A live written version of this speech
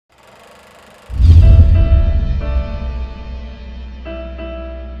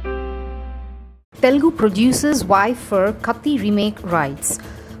Telugu producer's wife for Kaththi Remake writes,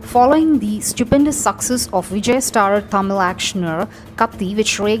 following the stupendous success of Vijay-starred Tamil actioner Kaththi,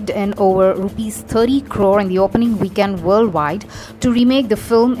 which raked in over rupees 30 crore in the opening weekend worldwide, to remake the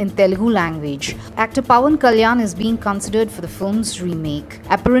film in Telugu language. Actor Pawan Kalyan is being considered for the film's remake.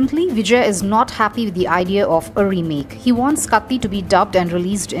 Apparently, Vijay is not happy with the idea of a remake. He wants Kaththi to be dubbed and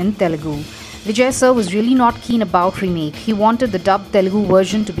released in Telugu. Vijay sir was really not keen about remake. He wanted the dubbed Telugu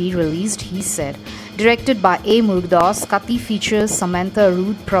version to be released, he said. Directed by A. Murugadas, Kaththi features Samantha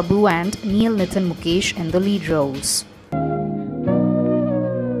Ruth Prabhu and Neil Nitin Mukesh in the lead roles.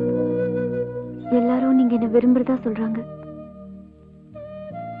 எல்லாரும் நீங்க என்ன விரும்புறதா சொல்றாங்க.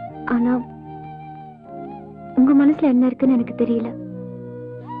 ஆனா உங்க மனசுல என்ன இருக்குன்னு எனக்கு தெரியல.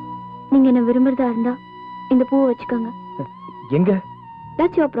 நீங்க என்ன விரும்புறதா இருந்தா இந்த பூவை வச்சுக்கோங்க. எங்க?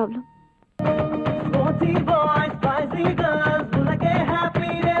 That's your problem.